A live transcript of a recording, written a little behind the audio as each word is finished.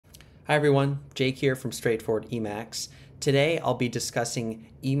Hi everyone, Jake here from Straightforward Emacs. Today I'll be discussing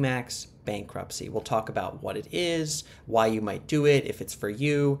Emacs Bankruptcy. We'll talk about what it is, why you might do it, if it's for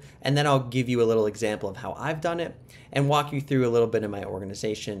you, and then I'll give you a little example of how I've done it and walk you through a little bit of my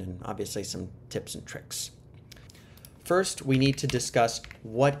organization and obviously some tips and tricks. First, we need to discuss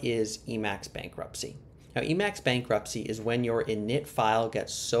what is Emacs Bankruptcy. Now, Emacs Bankruptcy is when your init file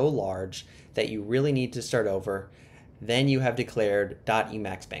gets so large that you really need to start over. Then you have declared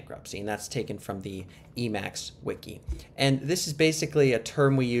 .emacs bankruptcy, and that's taken from the Emacs wiki. And this is basically a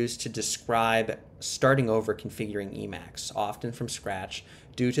term we use to describe starting over configuring Emacs, often from scratch,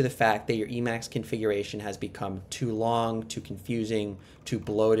 due to the fact that your Emacs configuration has become too long, too confusing, too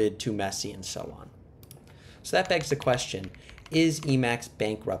bloated, too messy, and so on. So that begs the question, is Emacs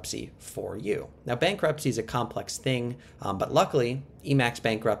Bankruptcy for you? Now, bankruptcy is a complex thing, but luckily, Emacs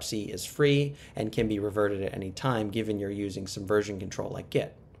Bankruptcy is free and can be reverted at any time given you're using some version control like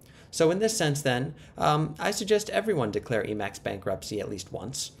Git. So in this sense then, I suggest everyone declare Emacs Bankruptcy at least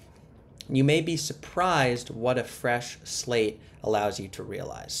once. You may be surprised what a fresh slate allows you to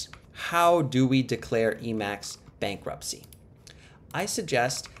realize. How do we declare Emacs Bankruptcy? I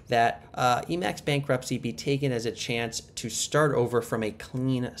suggest that Emacs Bankruptcy be taken as a chance to start over from a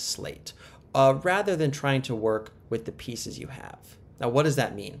clean slate, rather than trying to work with the pieces you have. Now, what does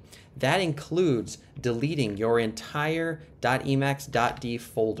that mean? That includes deleting your entire .emacs.d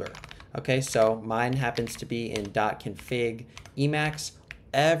folder. Okay, so mine happens to be in .config Emacs.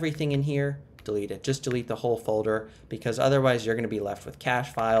 Everything in here, delete it. Just delete the whole folder, because otherwise you're going to be left with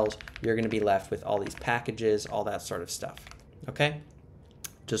cache files. You're going to be left with all these packages, all that sort of stuff. Okay,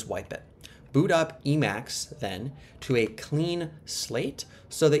 just wipe it. Boot up Emacs then to a clean slate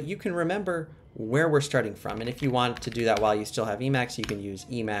so that you can remember where we're starting from. And if you want to do that while you still have Emacs, you can use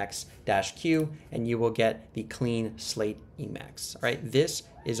Emacs-Q and you will get the clean slate Emacs. All right, this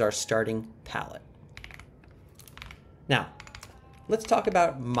is our starting palette. Now, let's talk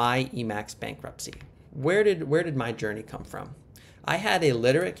about my Emacs Bankruptcy. Where did my journey come from? I had a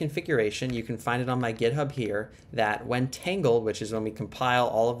literate configuration, you can find it on my GitHub here, that when tangled, which is when we compile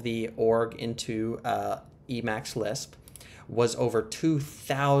all of the org into Emacs Lisp, was over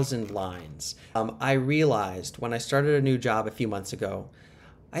 2,000 lines. I realized when I started a new job a few months ago,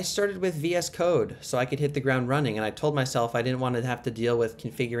 I started with VS Code so I could hit the ground running, and I told myself I didn't want to have to deal with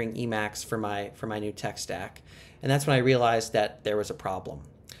configuring Emacs for my new tech stack. And that's when I realized that there was a problem.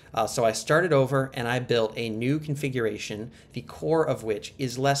 So I started over and I built a new configuration, the core of which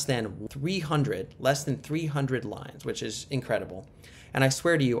is less than 300 lines, which is incredible. And I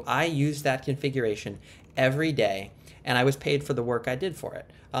swear to you, I used that configuration every day and I was paid for the work I did for it.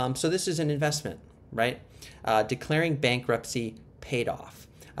 So this is an investment, right? Declaring bankruptcy paid off,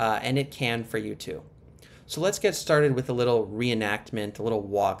 and it can for you too. So let's get started with a little reenactment, a little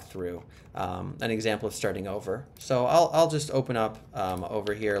walkthrough, an example of starting over. So I'll just open up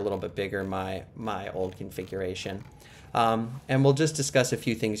over here a little bit bigger my old configuration. And we'll just discuss a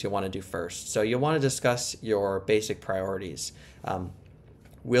few things you'll want to do first. So you'll want to discuss your basic priorities.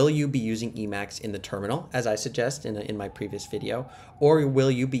 Will you be using Emacs in the terminal, as I suggest in my previous video, or will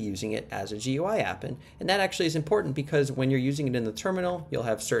you be using it as a GUI app? And that actually is important because when you're using it in the terminal, you'll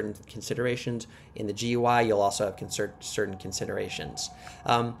have certain considerations. In the GUI, you'll also have certain considerations.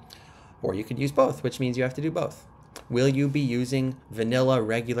 Or you could use both, which means you have to do both. Will you be using vanilla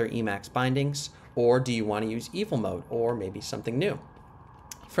regular Emacs bindings, or do you want to use evil mode, or maybe something new?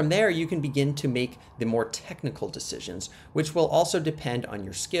 From there, you can begin to make the more technical decisions, which will also depend on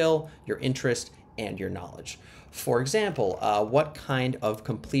your skill, your interest, and your knowledge. For example, what kind of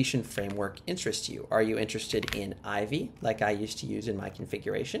completion framework interests you? Are you interested in Ivy, like I used to use in my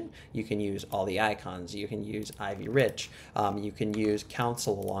configuration? You can use all the icons. You can use Ivy Rich. You can use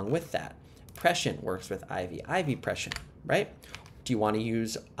Council along with that. Prescient works with Ivy. Ivy Prescient, right? Do you want to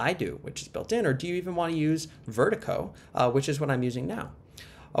use iDo, which is built in, or do you even want to use Vertigo, which is what I'm using now?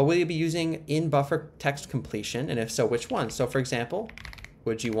 Will you be using in-buffer text completion? And if so, which one? So for example,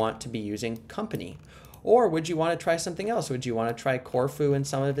 would you want to be using Company? Or would you want to try something else? Would you want to try Corfu and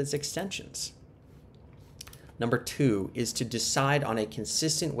some of its extensions? Number 2 is to decide on a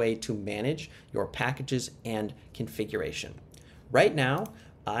consistent way to manage your packages and configuration. Right now,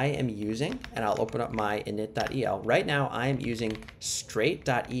 I am using, and I'll open up my init.el. Right now, I am using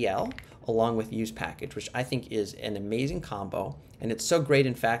straight.el along with use package, which I think is an amazing combo. And it's so great,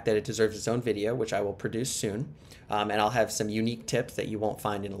 in fact, that it deserves its own video, which I will produce soon. And I'll have some unique tips that you won't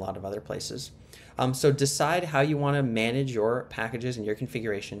find in a lot of other places. So decide how you want to manage your packages and your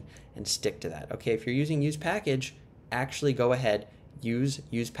configuration and stick to that. Okay, if you're using use package, actually go ahead, use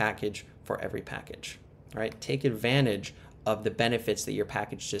package for every package. All right, take advantage of the benefits that your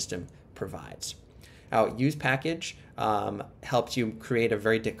package system provides. Now, use package helps you create a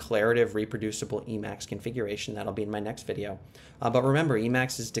very declarative, reproducible Emacs configuration. That'll be in my next video. But remember,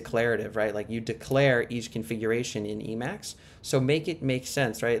 Emacs is declarative, right? Like you declare each configuration in Emacs, so make it make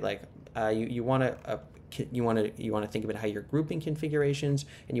sense, right? Like you want to think about how you're grouping configurations,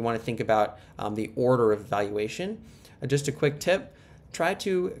 and you want to think about the order of evaluation. Just a quick tip. Try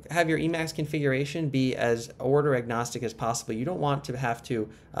to have your Emacs configuration be as order agnostic as possible. You don't want to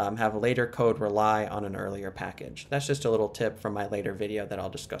have later code rely on an earlier package. That's just a little tip from my later video that I'll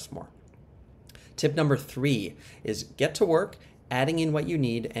discuss more. Tip number 3 is get to work adding in what you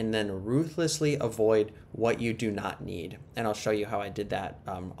need and then ruthlessly avoid what you do not need. And I'll show you how I did that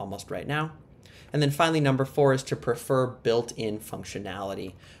almost right now. And then finally, number 4 is to prefer built-in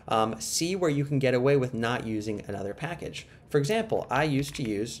functionality. See where you can get away with not using another package. For example, I used to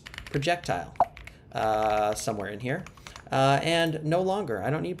use Projectile somewhere in here, and no longer. I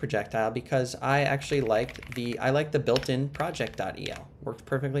don't need Projectile because I actually liked the built-in project.el. Worked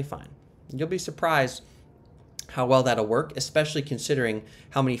perfectly fine. You'll be surprised how well that'll work, especially considering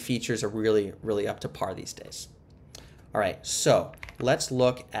how many features are really, really up to par these days. All right, so let's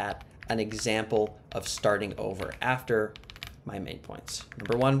look at an example of starting over after my main points.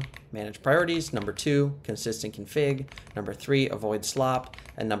 Number 1, manage priorities. Number 2, consistent config. Number 3, avoid slop.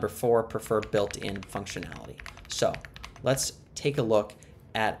 And number 4, prefer built-in functionality. So let's take a look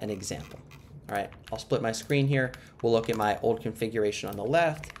at an example. All right, I'll split my screen here. We'll look at my old configuration on the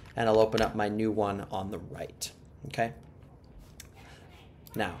left, and I'll open up my new one on the right. Okay.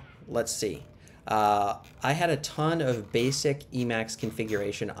 Now, let's see. I had a ton of basic Emacs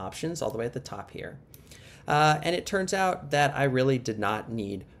configuration options all the way at the top here. And it turns out that I really did not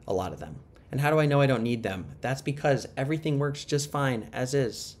need a lot of them. And how do I know I don't need them? That's because everything works just fine as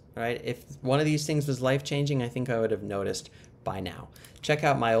is, right? If one of these things was life-changing, I think I would have noticed by now. Check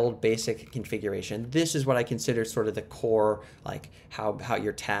out my old basic configuration. This is what I consider sort of the core, like how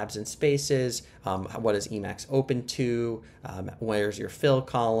your tabs and spaces, what is Emacs open to, where's your fill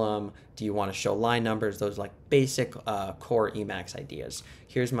column, do you want to show line numbers, those like basic core Emacs ideas.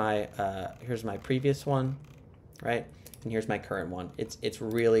 Here's my previous one, right? And here's my current one. It's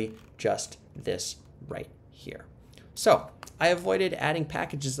really just this right here. So I avoided adding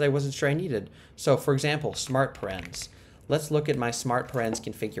packages that I wasn't sure I needed. So for example, smart parens. Let's look at my smart parens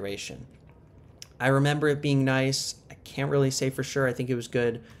configuration. I remember it being nice. I can't really say for sure. I think it was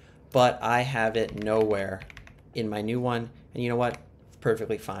good, but I have it nowhere in my new one. And you know what? It's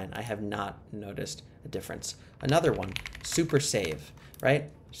perfectly fine. I have not noticed a difference. Another one, super save, right?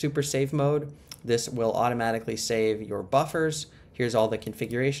 Super save mode. This will automatically save your buffers. Here's all the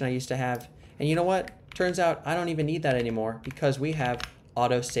configuration I used to have. And you know what? Turns out I don't even need that anymore because we have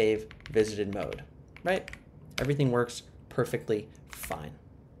auto save visited mode, right? Everything works perfectly fine.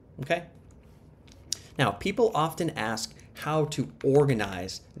 Okay? Now, people often ask how to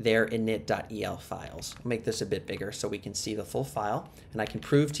organize their init.el files. I'll make this a bit bigger so we can see the full file, and I can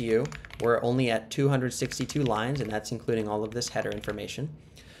prove to you we're only at 262 lines, and that's including all of this header information.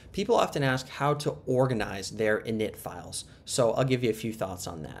 People often ask how to organize their init files, so I'll give you a few thoughts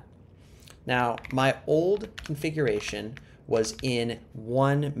on that. Now, my old configuration was in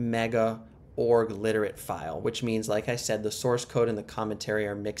 1 mega org literate file, which means, like I said, the source code and the commentary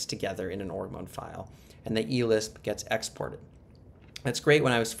are mixed together in an org mode file, and the eLisp gets exported. That's great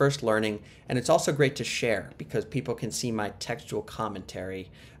when I was first learning, and it's also great to share because people can see my textual commentary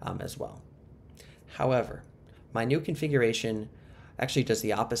as well. However, my new configuration actually does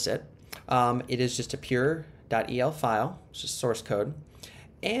the opposite. It is just a pure .el file, it's just source code,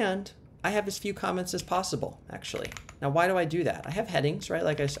 and I have as few comments as possible, actually. Now, why do I do that? I have headings, right?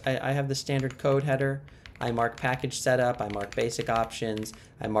 Like I have the standard code header. I mark package setup. I mark basic options.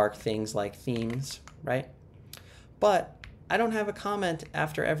 I mark things like themes, right? But I don't have a comment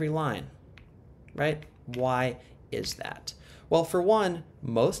after every line, right? Why is that? Well, for one,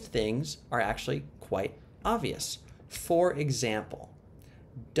 most things are actually quite obvious. For example,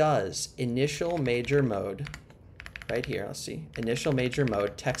 does initial major mode, right here, let's see, initial major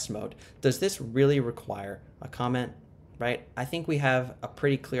mode, text mode, does this really require a comment, right? I think we have a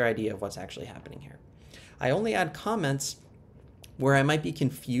pretty clear idea of what's actually happening here. I only add comments where I might be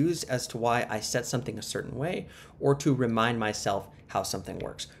confused as to why I set something a certain way or to remind myself how something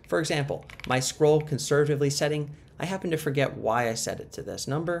works. For example, my scroll conservatively setting, I happen to forget why I set it to this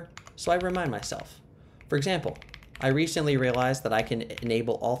number, so I remind myself. For example, I recently realized that I can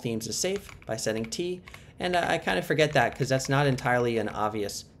enable all themes as safe by setting T, and I kind of forget that because that's not entirely an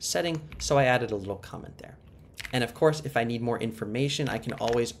obvious setting, so I added a little comment there. And of course, if I need more information, I can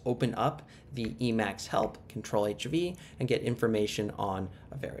always open up the Emacs help, Control-HV, and get information on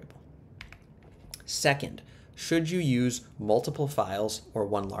a variable. Second, should you use multiple files or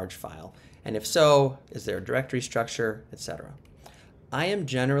one large file? And if so, is there a directory structure, etc.? I am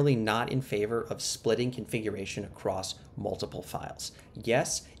generally not in favor of splitting configuration across multiple files.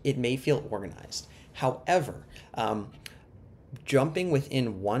 Yes, it may feel organized. However, jumping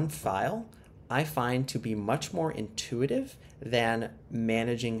within one file, I find to be much more intuitive than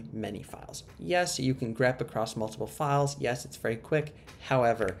managing many files. Yes, you can grep across multiple files. Yes, it's very quick.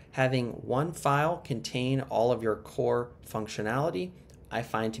 However, having one file contain all of your core functionality, I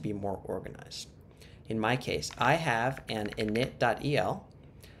find to be more organized. In my case, I have an init.el.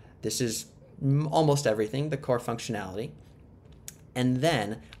 This is almost everything, the core functionality. And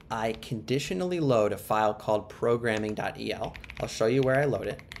then I conditionally load a file called programming.el. I'll show you where I load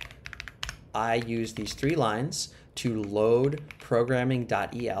it. I use these 3 lines to load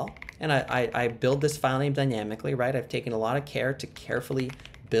programming.el. And I build this file name dynamically, right? I've taken a lot of care to carefully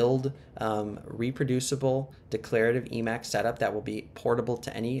build reproducible declarative Emacs setup that will be portable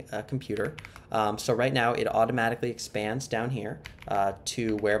to any computer. So right now it automatically expands down here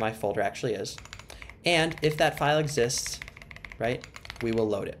to where my folder actually is. And if that file exists, right, we will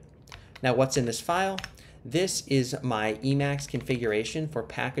load it. Now what's in this file? This is my Emacs configuration for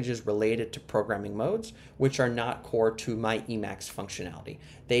packages related to programming modes, which are not core to my Emacs functionality.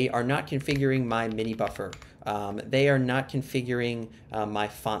 They are not configuring my mini buffer. They are not configuring my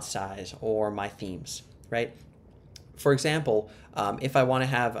font size or my themes, right? For example, if I want to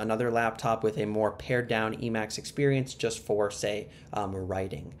have another laptop with a more pared down Emacs experience just for, say,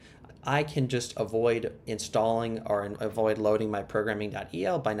 writing, I can just avoid installing or avoid loading my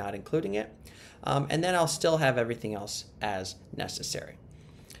programming.el by not including it. And then I'll still have everything else as necessary.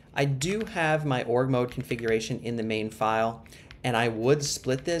 I do have my org mode configuration in the main file, and I would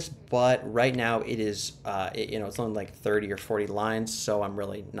split this, but right now it is, it's only like 30 or 40 lines, so I'm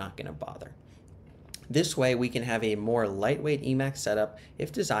really not going to bother. This way we can have a more lightweight Emacs setup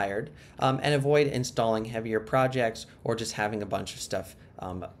if desired, and avoid installing heavier projects or just having a bunch of stuff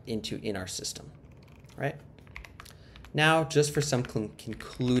in our system, right? Now, just for some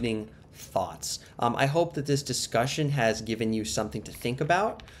concluding thoughts. I hope that this discussion has given you something to think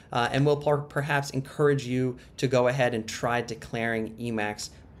about and will perhaps encourage you to go ahead and try declaring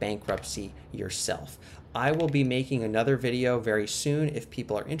Emacs bankruptcy yourself. I will be making another video very soon if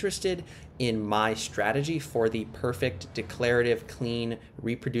people are interested in my strategy for the perfect declarative, clean,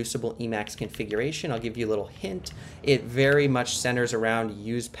 reproducible Emacs configuration. I'll give you a little hint. It very much centers around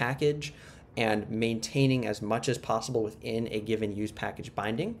use package and maintaining as much as possible within a given use package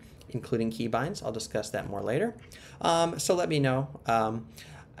binding, including keybinds. I'll discuss that more later. So let me know.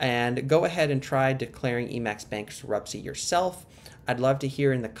 And go ahead and try declaring Emacs bankruptcy yourself. I'd love to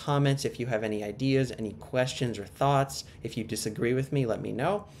hear in the comments if you have any ideas, any questions or thoughts. If you disagree with me, let me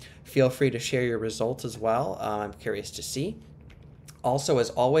know. Feel free to share your results as well. I'm curious to see. Also,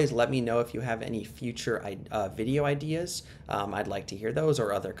 as always, let me know if you have any future video ideas. I'd like to hear those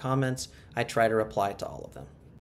or other comments. I try to reply to all of them.